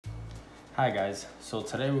Hi guys, so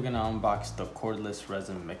today we're gonna unbox the cordless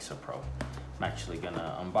resin mixer pro. I'm actually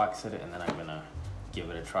gonna unbox it and then I'm gonna give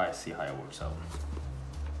it a try, see how it works out.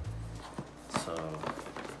 So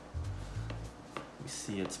you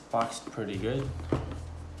see it's boxed pretty good.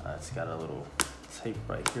 It's got a little tape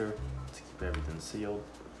right here to keep everything sealed.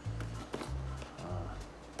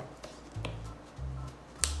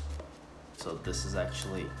 So this is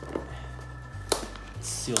actually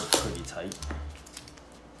sealed pretty tight.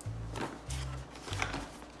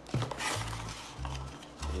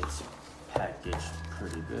 It's packaged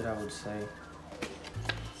pretty good, I would say.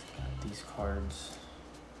 It's got these cards.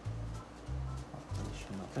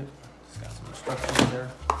 Operation of it. It's got some instructions there.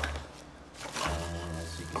 And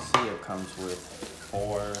as you can see, it comes with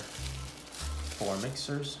four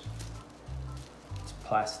mixers. It's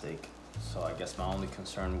plastic, so I guess my only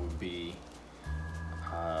concern would be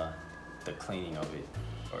the cleaning of it,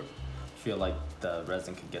 or feel like the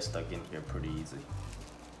resin could get stuck in here pretty easy.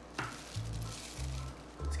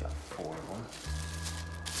 It's got 4 of them.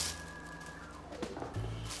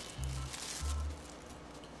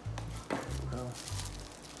 There we go.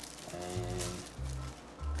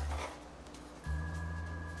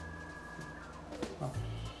 And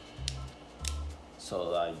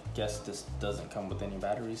so I guess this doesn't come with any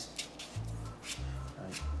batteries.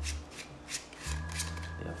 Right.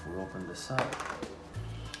 If we open this up,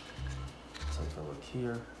 take a look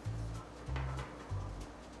here.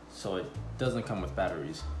 So it doesn't come with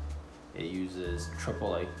batteries. It uses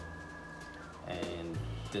AAA, and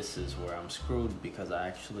this is where I'm screwed because I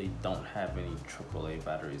actually don't have any AAA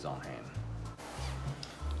batteries on hand.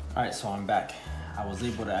 All right, so I'm back. I was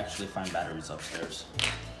able to actually find batteries upstairs.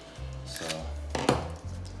 So I'm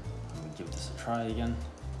gonna give this a try again.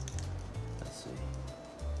 Let's see.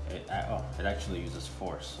 It actually uses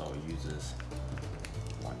 4, so it uses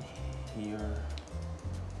 1 here,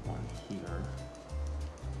 1 here.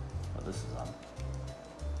 Oh, this is on.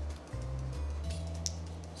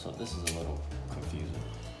 So this is a little confusing.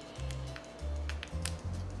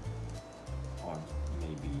 Or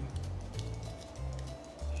maybe,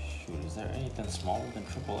 shoot, is there anything smaller than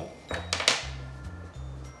AAA?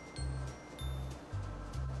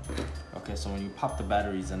 Okay, so when you pop the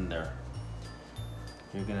batteries in there,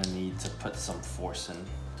 you're gonna need to put some force in.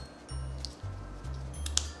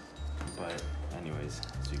 But anyways,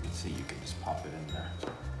 as you can see, you can just pop it in there.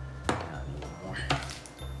 Not even more.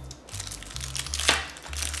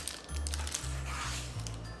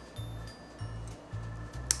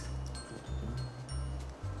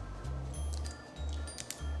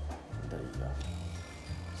 There you go.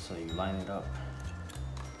 So you line it up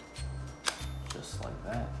just like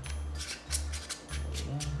that.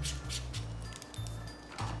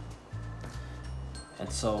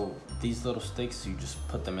 And so these little sticks, you just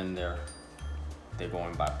put them in there. They're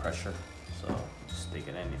going by pressure. So just stick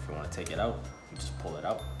it in. If you want to take it out, you just pull it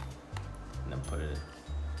out and then put it in.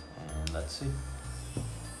 And let's see.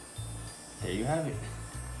 There you have it.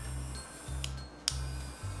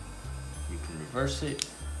 You can reverse it.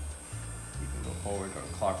 You can go forward or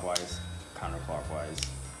clockwise, counterclockwise.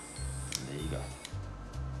 And there you go.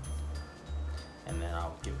 And then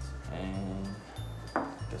I'll give, and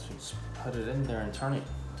I guess we just put it in there and turn it.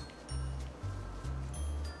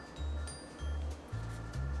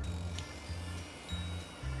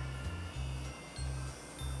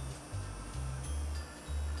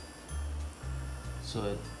 So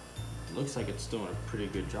it looks like it's doing a pretty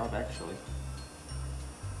good job actually.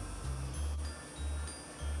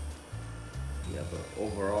 Yeah, but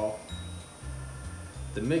overall,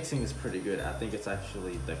 the mixing is pretty good. I think it's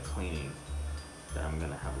actually the cleaning that I'm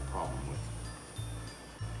gonna have a problem with.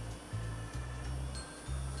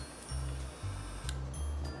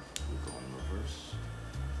 We go in reverse.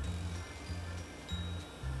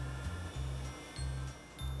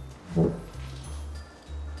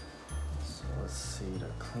 So let's see, to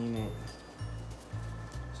clean it,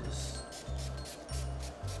 just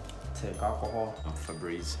take alcohol and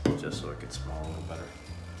Febreze just so it could smell a little better.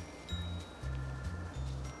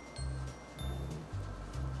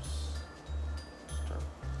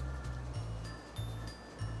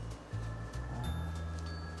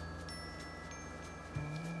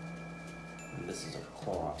 This is a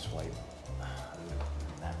Clorox wipe.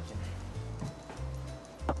 Napkin.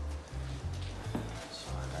 So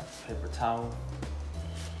I got a paper towel.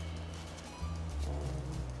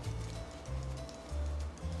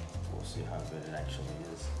 We'll see how good it actually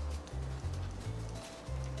is.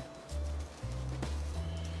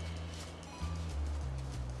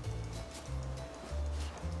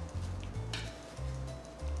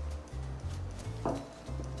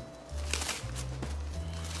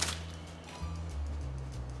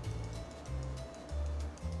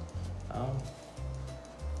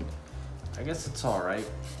 I guess it's all right.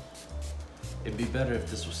 It'd be better if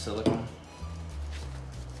this was silicone.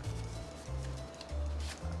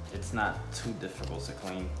 It's not too difficult to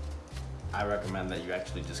clean. I recommend that you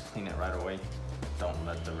actually just clean it right away. Don't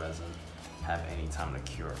let the resin have any time to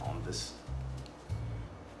cure on this.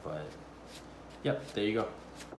 But, yep, there you go.